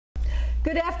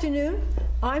Good afternoon.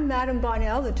 I'm Madame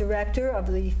Bonnell, the director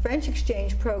of the French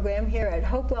exchange program here at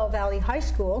Hopewell Valley High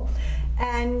School,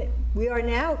 and we are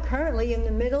now currently in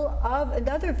the middle of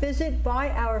another visit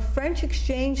by our French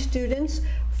exchange students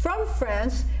from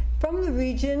France, from the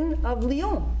region of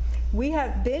Lyons. We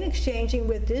have been exchanging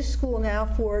with this school now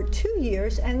for 2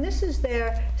 years, and this is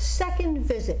their second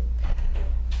visit.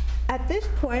 At this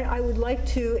point, I would like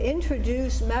to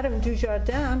introduce Madame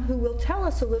Dujardin, who will tell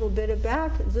us a little bit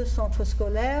about the Centre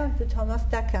Scolaire de Thomas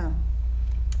d'Aquin.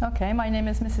 Okay, my name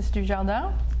is Mrs.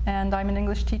 Dujardin, and I'm an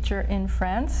English teacher in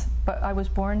France, but I was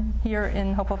born here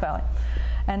in Hopewell Valley.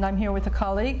 And I'm here with a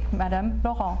colleague, Madame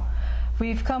Laurent.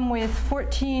 We've come with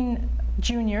 14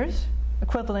 juniors,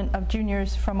 equivalent of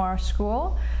juniors from our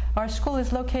school. Our school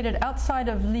is located outside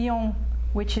of Lyon,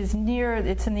 which is near,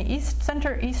 it's in the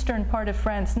center-eastern part of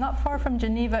France, not far from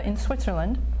Geneva in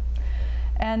Switzerland.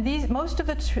 And most of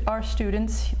our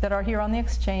students that are here on the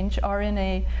exchange are in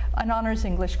an honors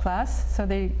English class, so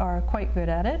they are quite good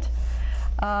at it.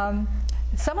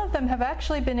 Some of them have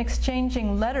actually been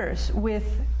exchanging letters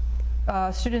with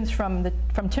students from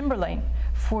Timberlane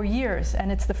for years,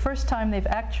 and it's the first time they've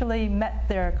actually met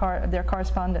their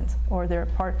correspondents or their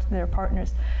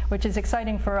partners, which is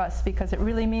exciting for us because it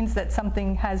really means that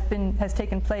something has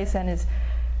taken place and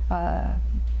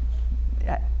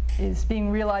is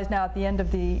being realized now at the end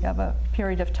of a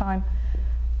period of time.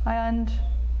 And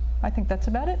I think that's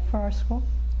about it for our school.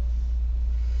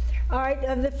 All right,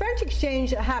 the French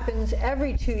exchange happens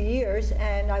every 2 years,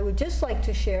 and I would just like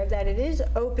to share that it is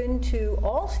open to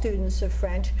all students of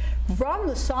French from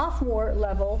the sophomore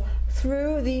level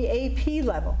through the AP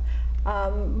level.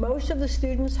 Most of the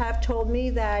students have told me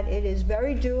that it is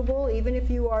very doable, even if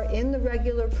you are in the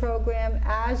regular program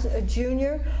as a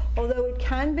junior, although it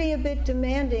can be a bit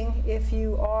demanding if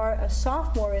you are a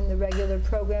sophomore in the regular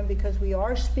program because we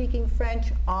are speaking French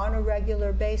on a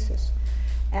regular basis.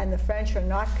 And the French are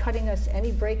not cutting us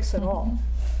any breaks at all.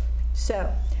 So,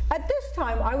 at this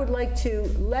time, I would like to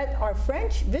let our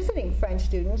visiting French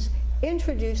students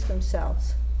introduce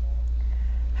themselves.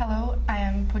 Hello, I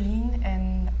am Pauline,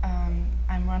 and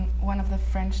I'm one of the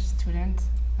French students.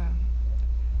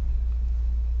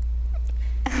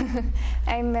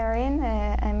 I'm Marine,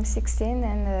 I'm 16,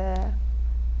 and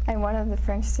I'm one of the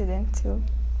French students too.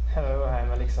 Hello, I'm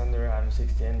Alexander, I'm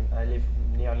 16. I live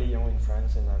near Lyon in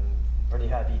France, and I'm pretty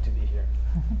happy to be here.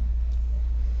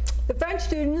 The French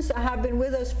students have been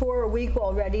with us for a week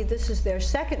already. This is their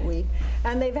second week,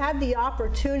 and they've had the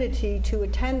opportunity to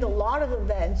attend a lot of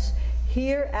events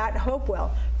here at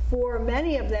Hopewell. For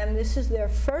many of them, this is their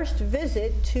first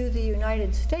visit to the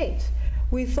United States.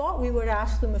 We thought we would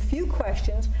ask them a few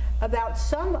questions about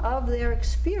some of their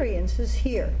experiences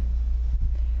here.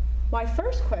 My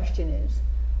first question is,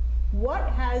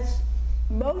 what has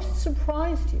most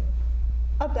surprised you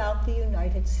about the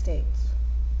United States?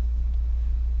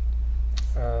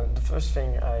 The first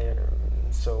thing I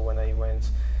saw when I went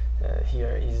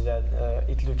here is that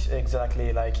it looks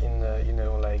exactly like in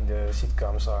like the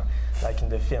sitcoms or like in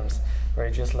the films,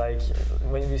 where just like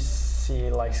when we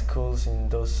see like schools in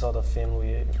those sort of films,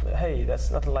 hey, that's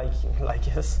not like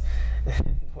us.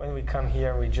 When we come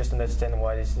here, we just understand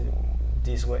why it's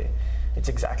this way. It's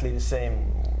exactly the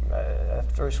same.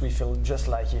 At first, we feel just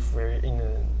like if we're in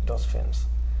those films.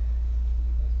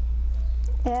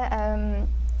 Yeah,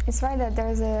 it's right that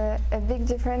there's a big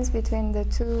difference between the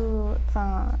two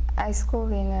high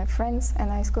school in France and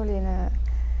high school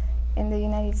in the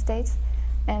United States,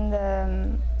 and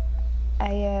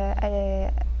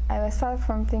I was far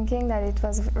from thinking that it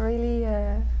was really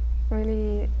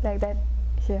really like that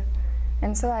here,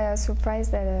 and so I was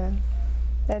surprised that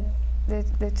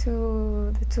the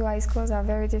two high schools are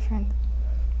very different.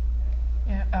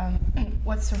 Yeah,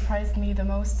 what surprised me the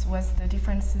most was the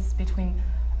differences between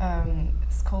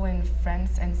school in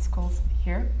France and schools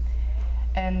here,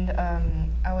 and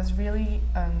I was really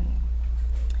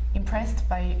impressed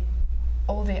by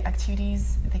all the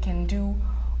activities they can do,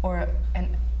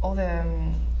 and all the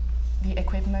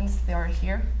equipments that are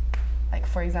here. Like,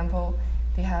 for example,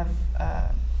 they have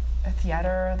a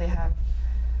theater, they have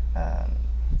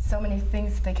so many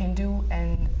things they can do,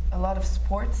 and a lot of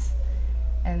sports,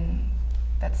 and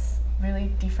that's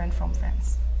really different from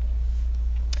France.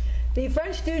 The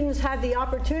French students had the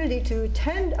opportunity to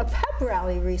attend a pep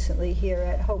rally recently here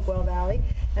at Hopewell Valley,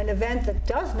 an event that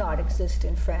does not exist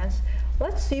in France.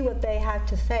 Let's see what they had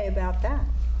to say about that.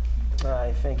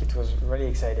 I think it was really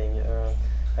exciting.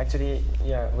 Actually,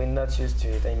 yeah, we're not used to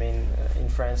it. I mean, in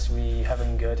France, we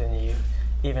haven't got any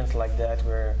events like that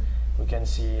where we can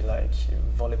see like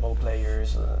volleyball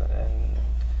players and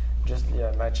just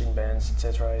marching bands,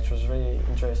 etc. It was really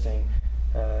interesting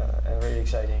and really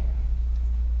exciting.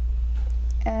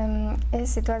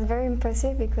 Yes, it was very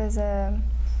impressive because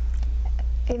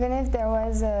even if there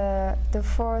was the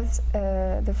fourth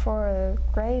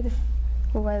grade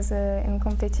who was in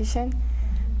competition,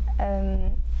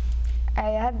 I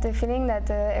had the feeling that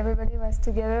everybody was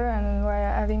together and were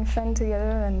having fun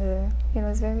together, and it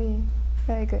was very,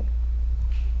 very good.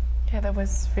 Yeah, that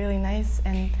was really nice,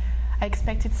 and I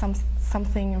expected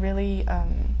something really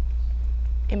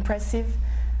impressive,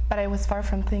 but I was far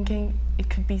from thinking it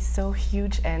could be so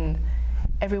huge and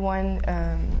everyone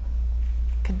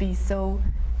could be so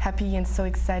happy and so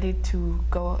excited to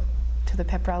go to the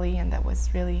pep rally, and that was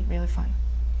really, really fun.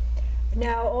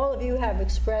 Now, all of you have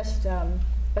expressed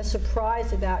a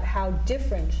surprise about how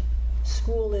different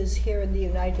school is here in the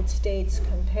United States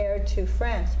compared to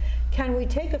France. Can we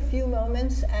take a few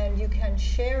moments and you can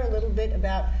share a little bit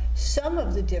about some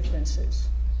of the differences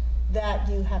that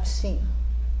you have seen,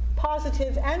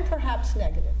 positive and perhaps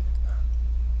negative?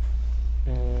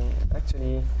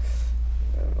 Actually,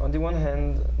 on the one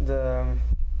hand,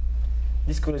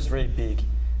 this school is really big.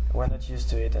 We're not used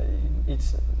to it.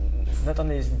 It's not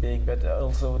only is big, but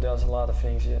also there's a lot of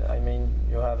things. I mean,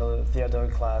 you have a theater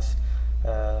class,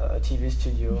 a TV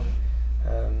studio,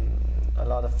 a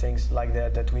lot of things like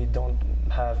that we don't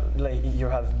have. Like, you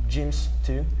have gyms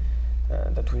too,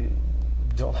 that we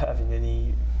don't have in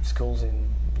any schools in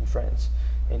France.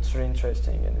 It's really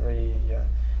interesting and really, yeah.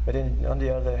 But then on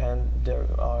the other hand, there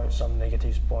are some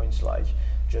negative points, like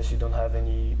just you don't have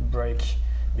any break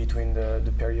between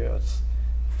the periods.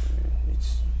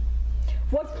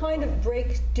 What kind of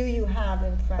break do you have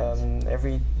in France?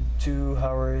 Every 2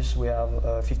 hours we have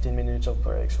 15 minutes of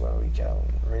breaks where we can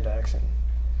relax and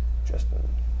just.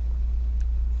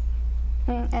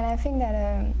 And I think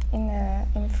that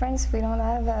in France we don't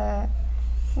have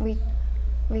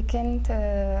we can't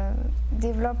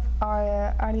develop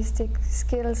our artistic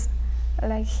skills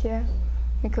like here,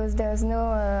 because there's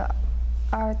no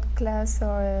art class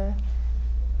or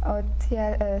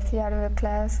theater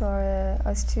class or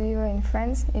a studio in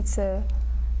France. It's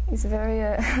very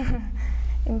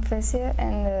impressive,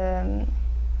 and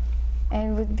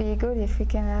it would be good if we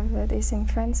can have this in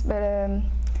France. But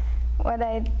what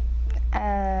I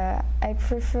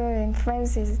prefer in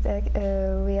France is that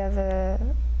we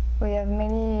have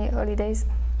many holidays,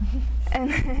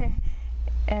 and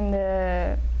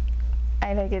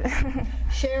I like it.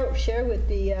 Share with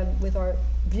the with our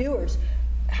viewers.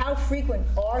 How frequent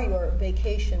are your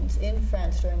vacations in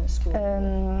France during the school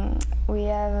year? We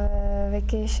have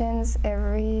vacations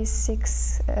every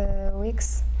 6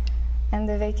 weeks, and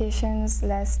the vacations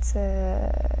last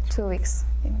 2 weeks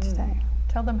each time.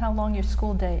 Tell them how long your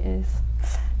school day is.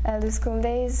 The school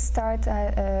days start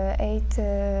at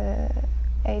 8:30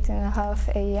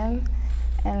 a.m.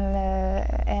 and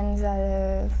ends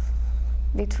at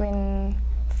between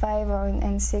 5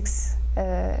 and 6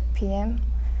 p.m.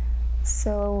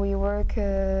 So we work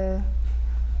 8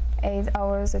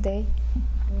 hours a day.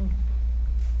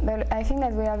 But I think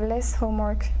that we have less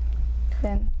homework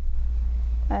than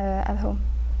at home.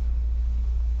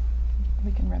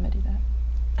 We can remedy that.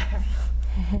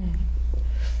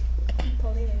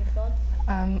 Pauline, any thoughts?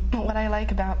 What I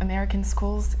like about American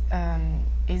schools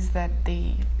is that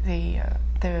the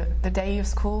day of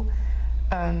school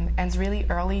ends really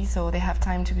early, so they have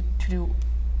time to do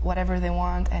whatever they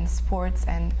want, and sports,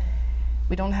 and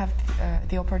we don't have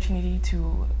the opportunity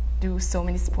to do so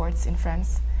many sports in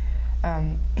France.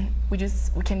 We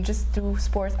can just do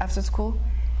sports after school,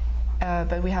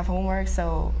 but we have homework,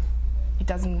 so it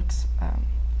doesn't.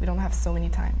 We don't have so many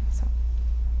time. So.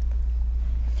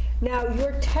 Now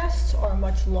your tests are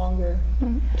much longer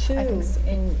too so.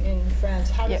 in France.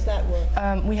 How does that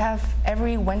work? We have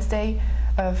every Wednesday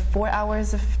 4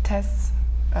 hours of tests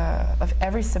of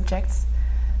every subject.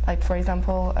 Like, for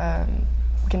example,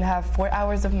 we can have 4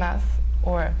 hours of math,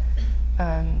 or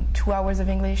 2 hours of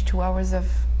English, 2 hours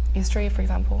of history, for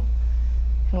example.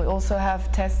 And we also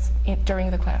have tests during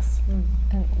the class.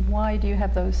 And why do you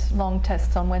have those long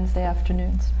tests on Wednesday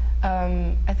afternoons?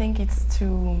 I think it's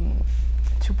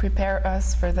to prepare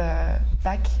us for the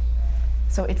bac.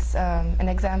 So it's an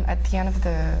exam at the end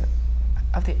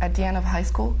at the end of high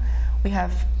school. We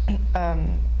have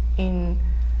in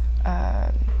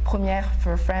première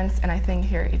for France, and I think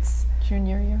here it's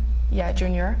junior year. Yeah,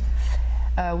 junior.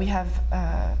 We have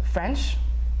French,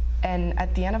 and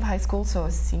at the end of high school, so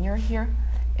senior here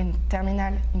in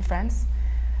terminal in France,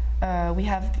 we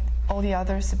have all the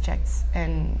other subjects,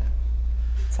 and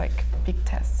it's like big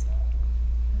tests.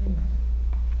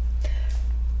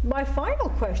 My final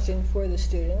question for the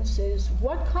students is,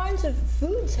 what kinds of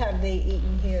foods have they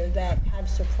eaten here that have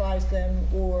surprised them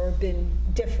or been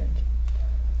different?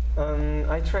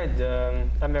 I tried the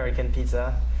American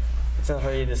pizza. It's not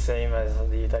really the same as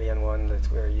the Italian one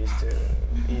that we're used to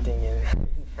eating in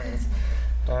France.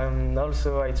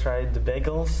 Also, I tried the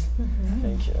bagels. I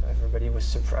think everybody was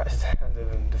surprised at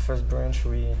the first brunch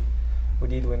we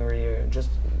did when we just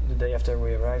the day after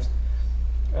we arrived.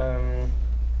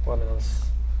 What else?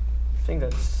 I think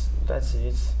that's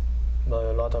it.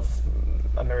 A lot of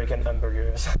American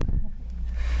hamburgers.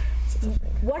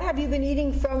 What have you been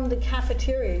eating from the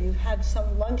cafeteria? You've had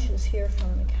some lunches here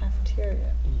from the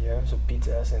cafeteria. Yeah, so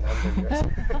pizzas and hamburgers.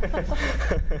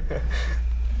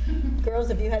 Girls,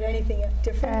 have you had anything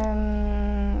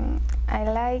different? I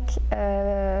like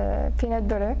peanut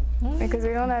butter because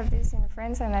we don't have this in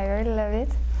France and I really love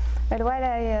it. But what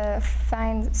I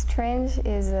find strange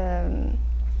is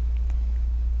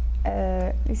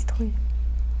listrouille.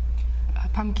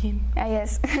 Pumpkin. Ah,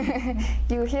 yes.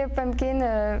 You hear pumpkin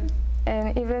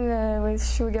and even with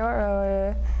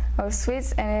sugar or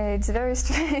sweets, and it's very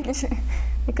strange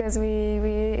because we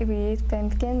eat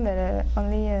pumpkin, but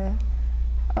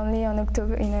only on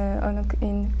October in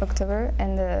October,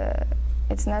 and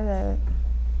it's not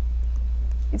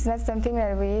something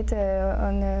that we eat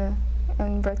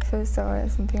on breakfast or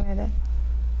something like that,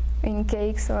 in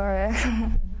cakes or.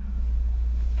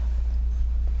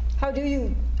 How do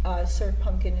you serve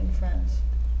pumpkin in France?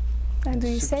 How do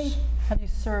you say? How do you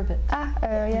serve it?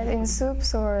 Yeah, in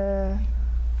soups or.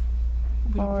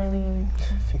 I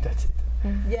think that's it.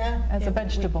 Yeah, as a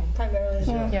vegetable. Primarily,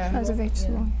 as a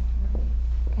vegetable.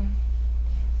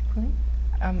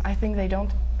 I think they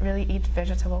don't really eat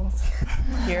vegetables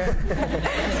here.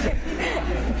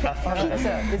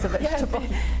 Pizza is a vegetable.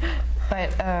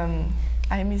 But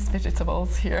I miss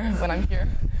vegetables here when I'm here.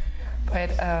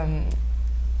 But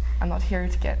I'm not here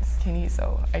to get skinny,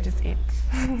 so I just eat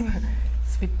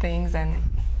sweet things, and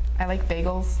I like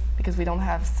bagels because we don't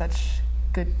have such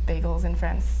good bagels in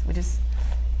France. It's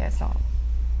not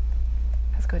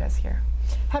as good as here.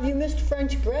 Have you missed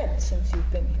French bread since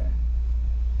you've been here?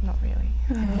 Not really.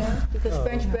 No? Because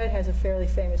French bread has a fairly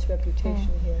famous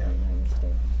reputation here in the United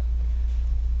States.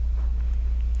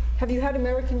 Have you had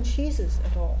American cheeses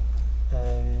at all?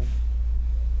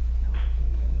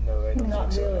 No, I don't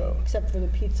Not think really, so, no. except for the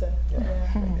pizza. Yeah.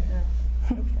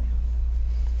 Okay.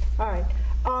 All right.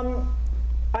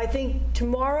 I think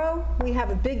tomorrow we have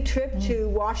a big trip to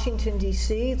Washington,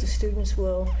 D.C. The students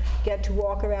will get to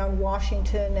walk around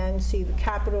Washington and see the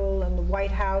Capitol and the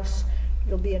White House.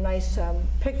 It'll be a nice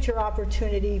picture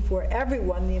opportunity for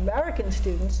everyone. The American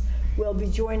students will be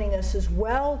joining us as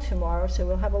well tomorrow, so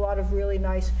we'll have a lot of really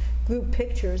nice group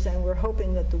pictures, and we're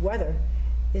hoping that the weather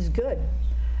is good.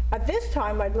 At this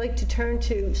time, I'd like to turn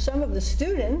to some of the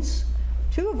students,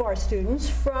 two of our students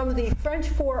from the French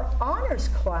 4 honors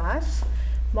class.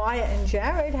 Maya and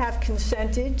Jared have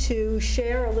consented to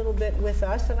share a little bit with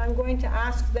us, and I'm going to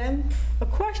ask them a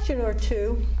question or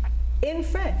two in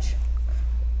French.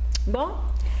 Bon,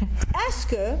 est-ce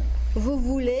que vous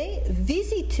voulez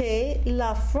visiter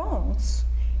la France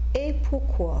et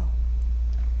pourquoi?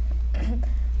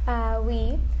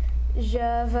 Oui,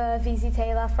 je veux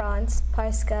visiter la France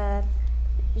parce que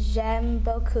j'aime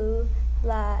beaucoup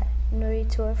la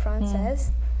nourriture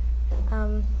française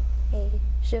et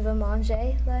je veux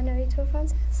manger la nourriture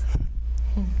française.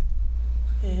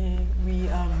 Et oui,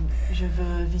 je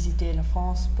veux visiter la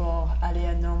France pour aller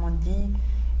à Normandie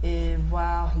et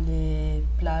voir les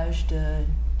plages de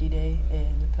Didet et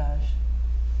les plages.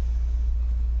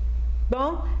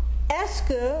 Bon, est-ce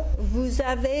que vous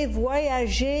avez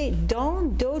voyagé dans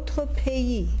d'autres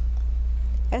pays?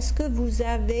 Est-ce que vous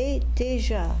avez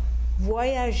déjà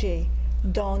voyagé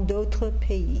dans d'autres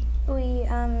pays? Oui,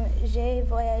 j'ai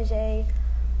voyagé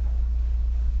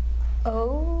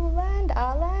en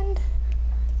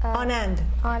Inde.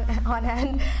 En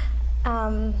Inde,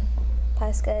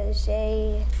 parce que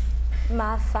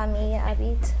ma famille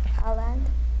habite à l'Inde.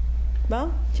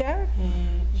 Bon, Jared?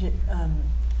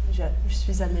 Je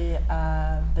suis allée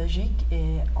à Belgique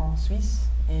et en Suisse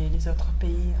et les autres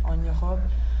pays en Europe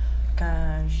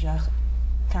quand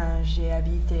j'ai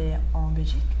habité en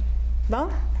Belgique. Bon,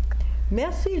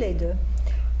 merci les deux.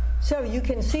 So you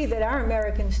can see that our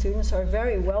American students are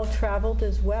very well traveled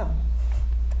as well.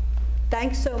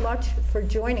 Thanks so much for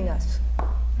joining us.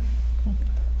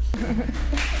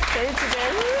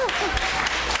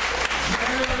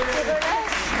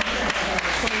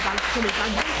 Pour les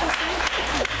balles